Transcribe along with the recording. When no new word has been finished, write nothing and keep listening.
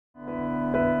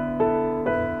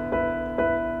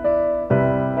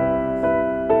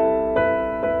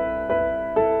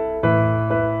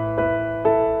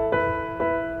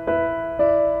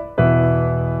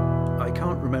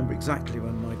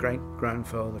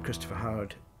grandfather, Christopher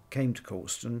Howard, came to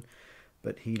Cawston,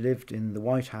 but he lived in the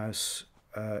White House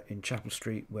in Chapel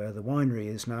Street, where the winery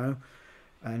is now,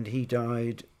 and he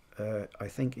died, I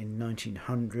think, in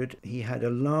 1900. He had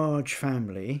a large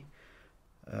family,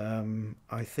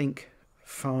 I think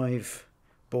 5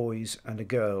 boys and a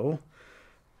girl,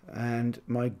 and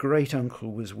my great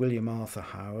uncle was William Arthur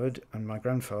Howard, and my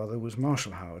grandfather was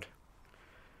Marshall Howard.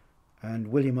 And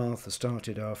William Arthur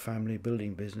started our family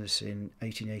building business in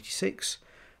 1886,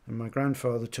 and my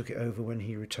grandfather took it over when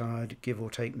he retired, give or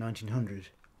take 1900.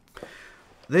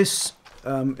 This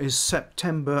is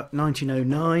September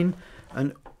 1909,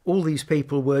 and all these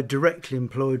people were directly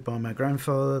employed by my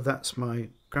grandfather. That's my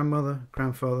grandmother,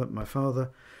 grandfather, my father,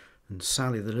 and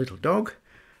Sally the little dog.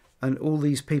 And all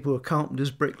these people are carpenters,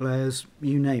 bricklayers,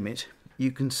 you name it.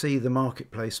 You can see the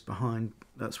marketplace behind.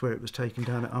 That's where it was taken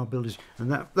down at our builders.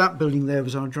 And that building there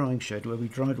was our drying shed where we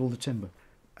dried all the timber.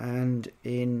 And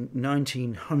in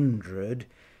 1900,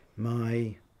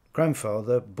 my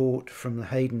grandfather bought from the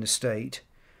Hayden Estate,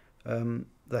 the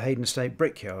Hayden Estate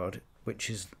brickyard, which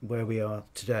is where we are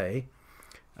today.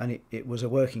 And it was a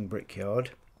working brickyard.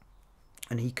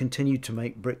 And he continued to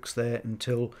make bricks there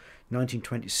until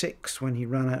 1926, when he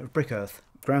ran out of brick earth.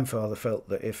 Grandfather felt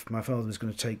that if my father was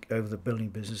going to take over the building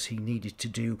business, he needed to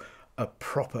do a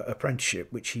proper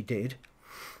apprenticeship, which he did,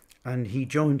 and he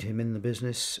joined him in the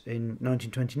business in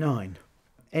 1929.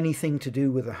 Anything to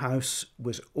do with the house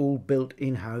was all built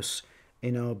in-house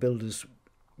in our builder's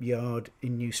yard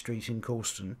in New Street in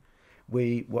Cawston.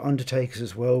 We were undertakers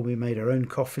as well. We made our own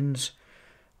coffins,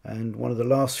 and one of the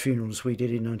last funerals we did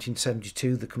in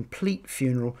 1972, the complete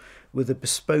funeral with a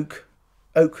bespoke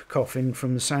oak coffin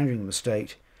from the Sandringham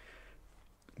estate,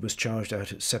 was charged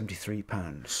out at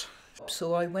 £73.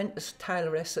 So I went as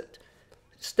tailoress at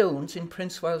Stones in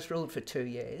Prince Wales Road for 2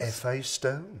 years. F.A.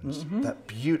 Stones? Mm-hmm. That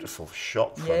beautiful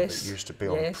shop front that used to be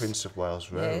on Prince of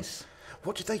Wales Road. Yes.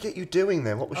 What did they get you doing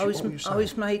then? What were you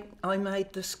saying? I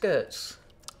made the skirts.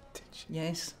 Did you?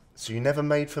 Yes. So you never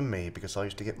made for me, because I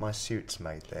used to get my suits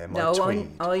made there, my no,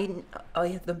 tweed.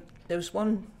 There was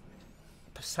one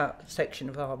section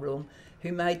of our room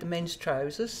who made the men's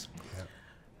trousers,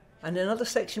 and another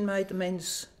section made the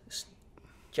men's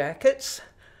jackets.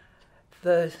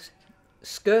 The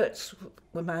skirts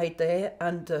were made there,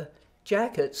 and the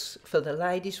jackets for the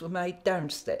ladies were made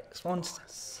downstairs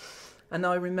once. And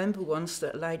I remember once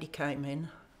that a lady came in,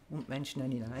 I won't mention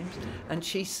any names, and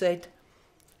she said,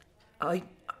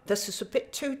 this is a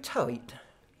bit too tight.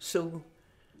 So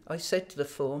I said to the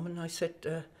foreman, I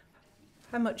said,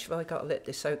 how much have I got to let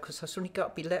this out? Because I've only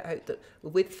got to be let out the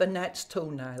width of Nat's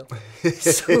toenail.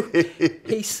 So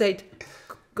he said,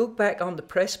 go back on the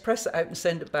press it out and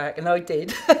send it back. And I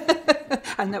did.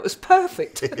 And that was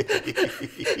perfect.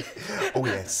 Oh,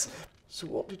 yes. So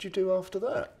what did you do after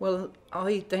that? Well,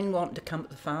 I then wanted to come to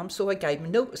the farm, so I gave him a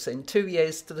notice in 2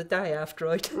 years to the day after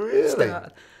I'd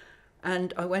started.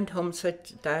 And I went home and said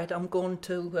to Dad, I'm going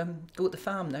to go to the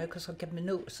farm now because I'll give him a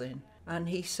notice in. And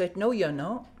he said, no, you're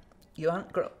not. You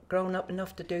aren't grown up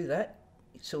enough to do that.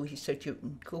 So he said, you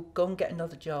can go and get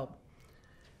another job.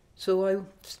 So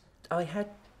I had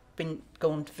been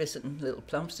going to visiting Little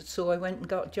Plumstead, so I went and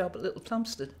got a job at Little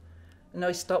Plumstead. And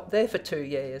I stopped there for 2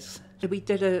 years. We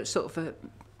did a sort of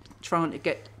trying to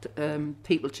get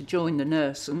people to join the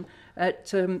nursing at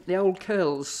the Old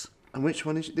Curls. And which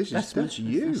one is it? That's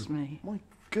you. That's me. My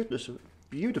goodness,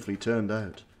 beautifully turned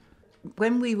out.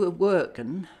 When we were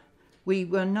working, we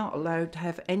were not allowed to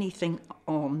have anything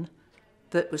on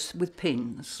that was with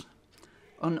pins.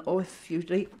 And if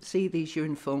you see these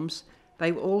uniforms,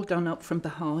 they were all done up from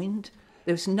behind.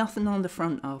 There was nothing on the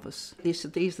front of us. These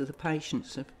are the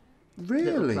patients of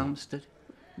Little Plumstead.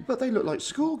 But they look like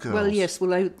schoolgirls. Well, yes,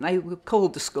 they were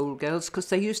called the schoolgirls because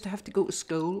they used to have to go to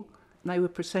school. They were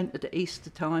presented at Easter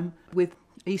time with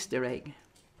Easter egg.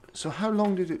 So how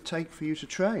long did it take for you to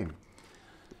train?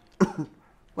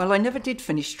 Well, I never did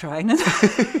finish training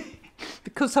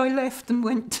because I left and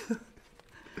went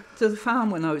to the farm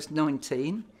when I was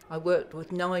 19. I worked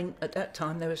with 9, at that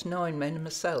time there was 9 men in my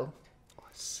cell. I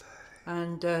see.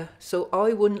 And so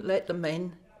I wouldn't let the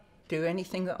men do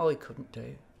anything that I couldn't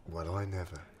do. Well, I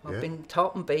never. I've been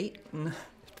taught and beat, and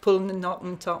pulling and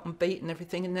knotting, taught and beat and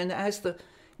everything. And then as the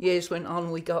years went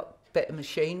on, we got better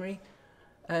machinery.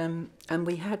 And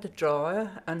we had a dryer,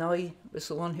 and I was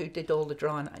the one who did all the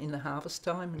drying in the harvest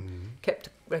time and kept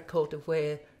a record of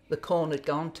where the corn had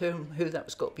gone to and who that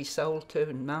was got to be sold to,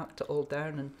 and marked it all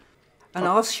down. And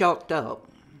I was shocked up.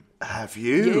 Have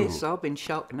you? Yes, I've been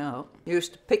shocked up. I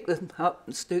used to pick them up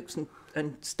in stooks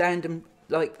and stand them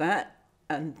like that,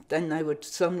 and then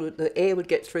the air would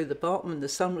get through the bottom, and the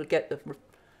sun would get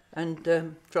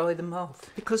and dry them off.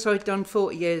 Because I'd done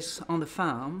 40 years on the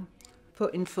farm,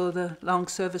 put in for the Long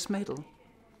Service Medal.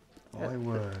 My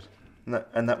word.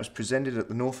 And that was presented at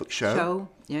the Norfolk Show? Show,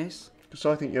 yes. Because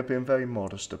I think you're being very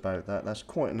modest about that. That's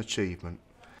quite an achievement.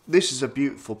 This is a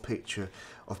beautiful picture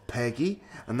of Peggy,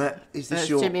 and that is this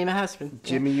your... Jimmy, my husband.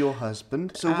 Jimmy, your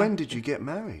husband. So when did you get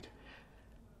married?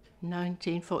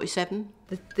 1947.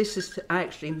 This is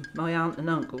actually my aunt and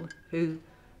uncle, my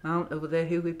aunt over there,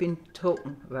 who we've been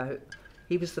talking about.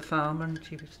 He was the farmer, and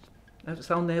that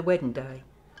was on their wedding day.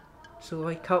 So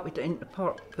I copied it into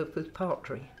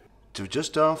pottery. So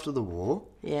just after the war?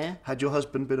 Yeah. Had your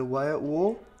husband been away at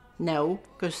war? No,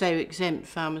 because they were exempt,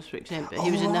 farmers were exempt. But he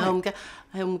was in the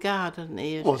home guard, wasn't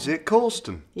he? Was it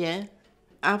Cawston? Yeah.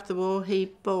 After the war,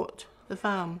 he bought the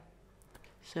farm.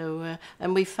 So,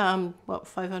 and we farmed,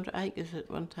 500 acres at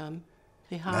one time.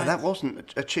 Now, that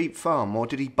wasn't a cheap farm, or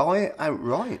did he buy it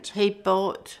outright? He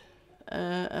bought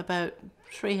about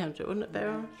 300, wasn't it,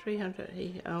 Beryl? 300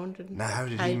 he owned. Now, how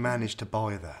did he manage to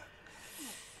buy that?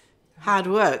 Hard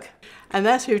work. And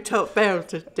that's who taught Beryl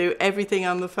to do everything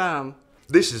on the farm.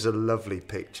 This is a lovely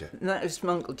picture. And that was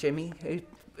my Uncle Jimmy, who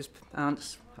was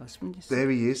Aunt's husband. There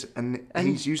he is, and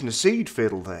he's using a seed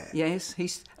fiddle there. Yes,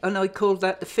 and I called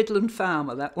that the fiddling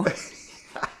farmer, that one.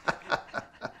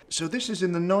 So this is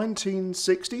in the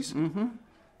 1960s? Mm-hmm.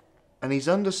 And he's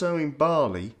undersowing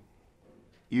barley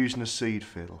using a seed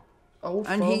fiddle. Old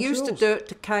and he used to do it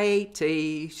to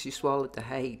Katie, she swallowed the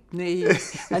hay,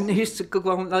 and he used to go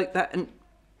on like that and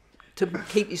to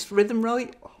keep his rhythm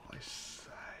right.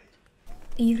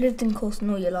 You've lived in Cawston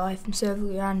all your life and served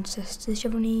all your ancestors. Do you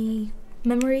have any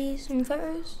memories and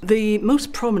photos? The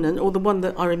most prominent, or the one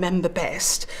that I remember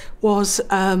best, was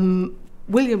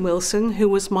William Wilson, who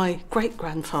was my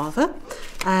great-grandfather,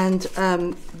 and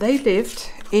they lived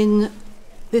in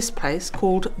this place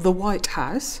called the White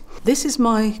House. This is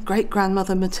my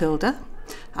great-grandmother Matilda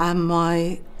and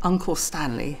my uncle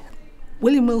Stanley.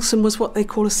 William Wilson was what they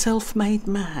call a self-made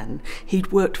man.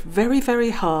 He'd worked very, very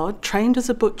hard, trained as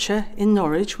a butcher in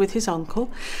Norwich with his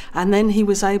uncle, and then he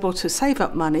was able to save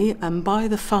up money and buy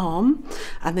the farm,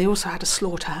 and they also had a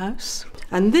slaughterhouse.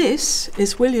 And this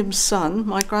is William's son,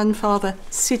 my grandfather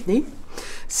Sidney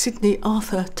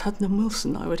Arthur Tuddenham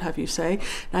Wilson, I would have you say.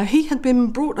 Now, he had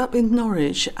been brought up in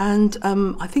Norwich, and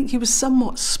I think he was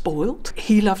somewhat spoilt.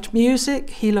 He loved music,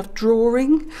 he loved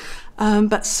drawing,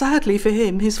 but sadly for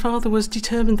him, his father was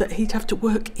determined that he'd have to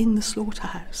work in the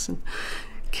slaughterhouse and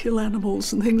kill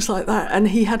animals and things like that, and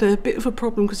he had a bit of a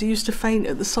problem because he used to faint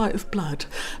at the sight of blood.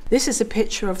 This is a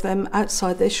picture of them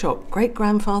outside their shop.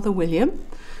 Great-grandfather William,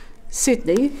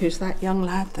 Sidney, who's that young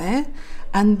lad there,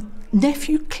 and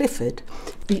nephew Clifford.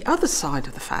 The other side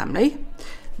of the family,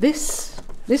 this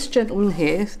gentleman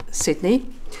here,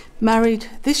 Sidney, married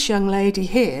this young lady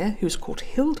here, who's called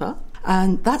Hilda,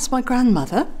 and that's my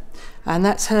grandmother, and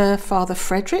that's her father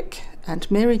Frederick, and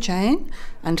Mary Jane,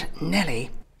 and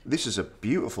Nellie. This is a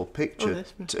beautiful picture.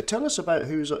 Tell us about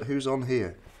who's on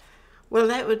here. Well,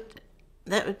 that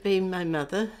would be my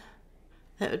mother,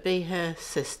 that would be her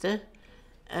sister,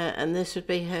 and this would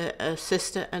be her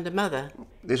sister and a mother.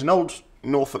 There's an old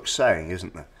Norfolk saying,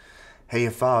 isn't there? Hey,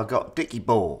 your father got dicky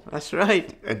ball. That's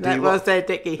right. That was their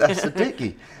dicky. That's the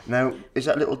dicky. Now, is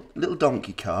that little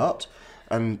donkey cart?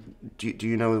 And do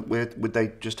you know where would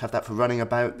they just have that for running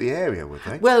about the area? Would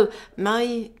they? Well,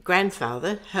 my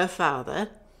grandfather, her father,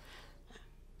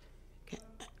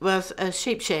 was a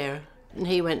sheep shearer. And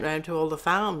he went round to all the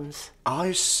farms.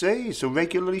 I see. So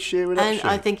regularly shearing up sheep. And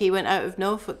I think he went out of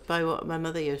Norfolk, by what my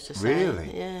mother used to say.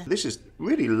 Really? Yeah. This is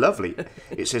really lovely.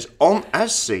 It says,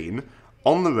 as seen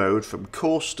on the road from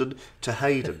Cawston to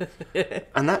Hayden.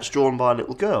 And that's drawn by a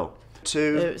little girl.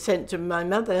 Sent to my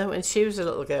mother when she was a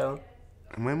little girl.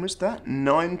 And when was that?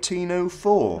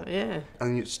 1904. Yeah.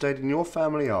 And it stayed in your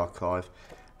family archive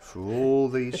for all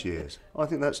these years. I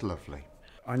think that's lovely.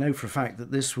 I know for a fact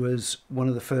that this was one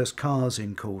of the first cars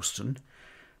in Cawston,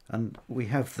 and we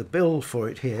have the bill for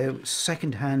it here. It was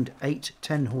second-hand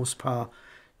 10 horsepower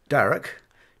Darrock,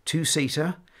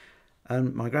 2-seater,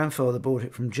 and my grandfather bought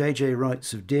it from J.J.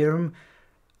 Wrights of Dereham,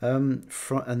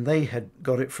 and they had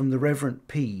got it from the Reverend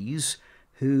Pease,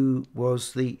 who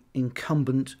was the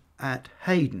incumbent at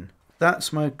Hayden.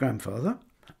 That's my grandfather,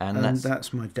 and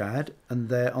that's my dad, and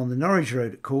they're on the Norwich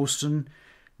Road at Cawston,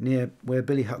 near where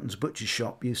Billy Hutton's butcher's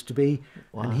shop used to be.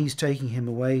 Wow. And he's taking him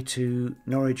away to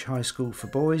Norwich High School for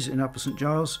Boys in Upper St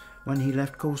Giles when he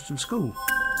left Cawston School.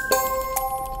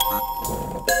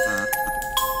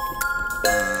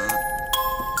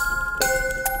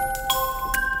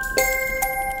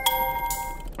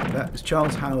 That is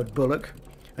Charles Howard Bullock,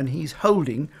 and he's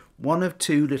holding one of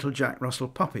 2 little Jack Russell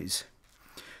puppies.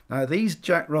 Now, these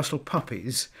Jack Russell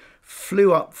puppies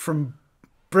flew up from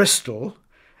Bristol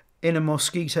in a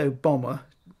mosquito bomber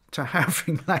to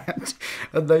Havringland,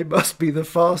 and they must be the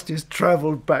fastest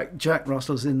travelled back Jack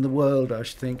Russells in the world, I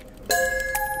should think.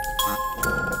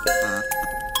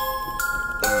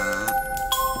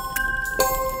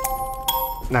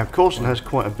 Now, Cawston has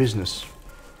quite a business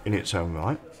in its own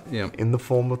right, in the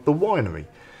form of the winery.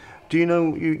 Do you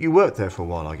know, you worked there for a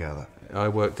while, I gather? I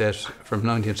worked there from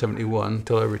 1971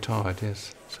 till I retired,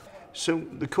 yes. So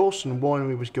the Cawston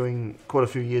winery was going quite a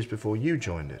few years before you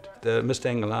joined it? Mr.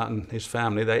 Engelhardt and his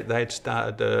family, they'd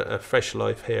started a fresh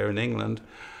life here in England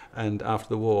and after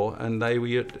the war, and they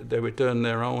were doing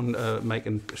their own,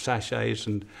 making sachets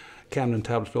and Camden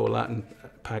tablets and all that, and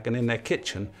packing in their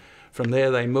kitchen. From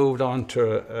there they moved on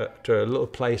to a little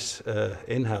place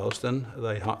in Helston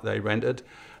they rented,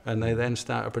 and they then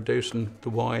started producing the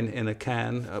wine in a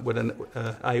can with an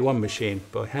A1 machine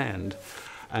by hand.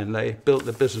 And they built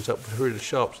the business up through the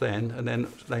shops then, and then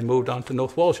they moved on to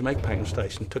North Walsham Egg Packing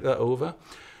Station, took that over.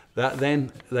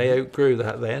 They outgrew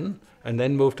that then, and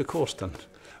then moved to Cawston.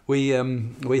 We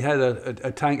had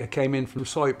a tanker came in from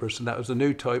Cyprus, and that was a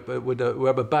new type with a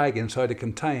rubber bag inside a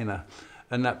container,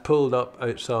 and that pulled up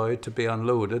outside to be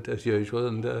unloaded as usual.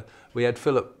 And we had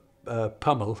Philip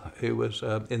Pummel, who was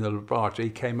in the laboratory.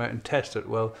 He came out and tested it.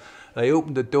 Well, they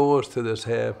opened the doors to this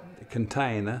here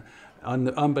container,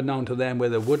 unbeknown to them, where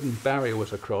the wooden barrier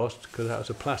was across, because that was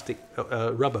a plastic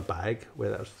rubber bag where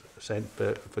that was sent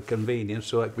for convenience,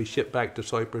 so it could be shipped back to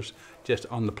Cyprus just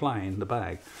on the plane, the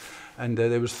bag. And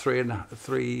there was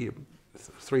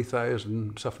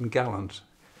 3,000 something gallons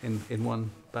in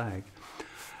one bag.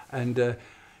 And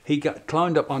he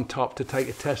climbed up on top to take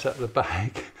a test out of the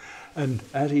bag, and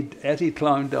as he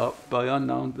climbed up, by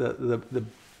unknown, the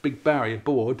big barrier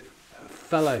board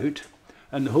fell out,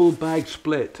 and the whole bag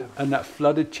split, and that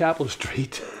flooded Chapel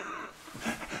Street.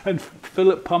 And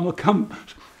Philip Pummel come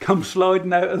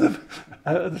sliding out of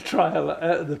the trial, out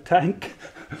of the tank,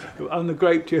 on the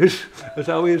grape juice, as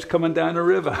though he was coming down a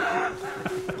river.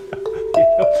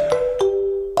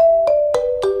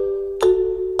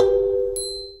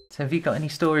 So have you got any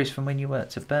stories from when you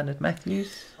worked at Bernard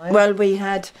Matthews? Well, we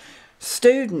had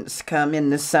students come in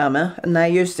the summer, and they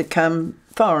used to come,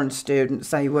 foreign students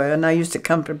they were, and they used to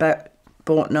come for about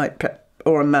fortnight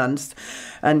or a month,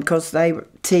 and because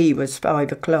tea was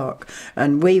 5 o'clock,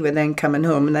 and we were then coming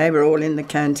home, and they were all in the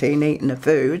canteen eating the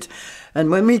food.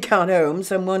 And when we got home,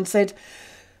 someone said,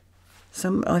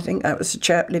 I think that was a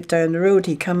chap lived down the road,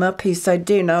 he come up, he said,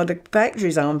 "Do you know the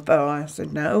factory's on fire?" I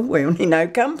said, "No, we only know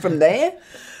come from there."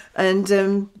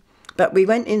 And but we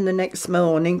went in the next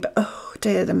morning, but oh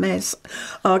dear, the mess.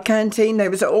 Our canteen,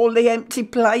 there was all the empty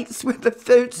plates with the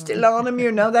food still on them,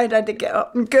 you know, they'd had to get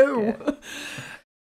up and go. Yeah.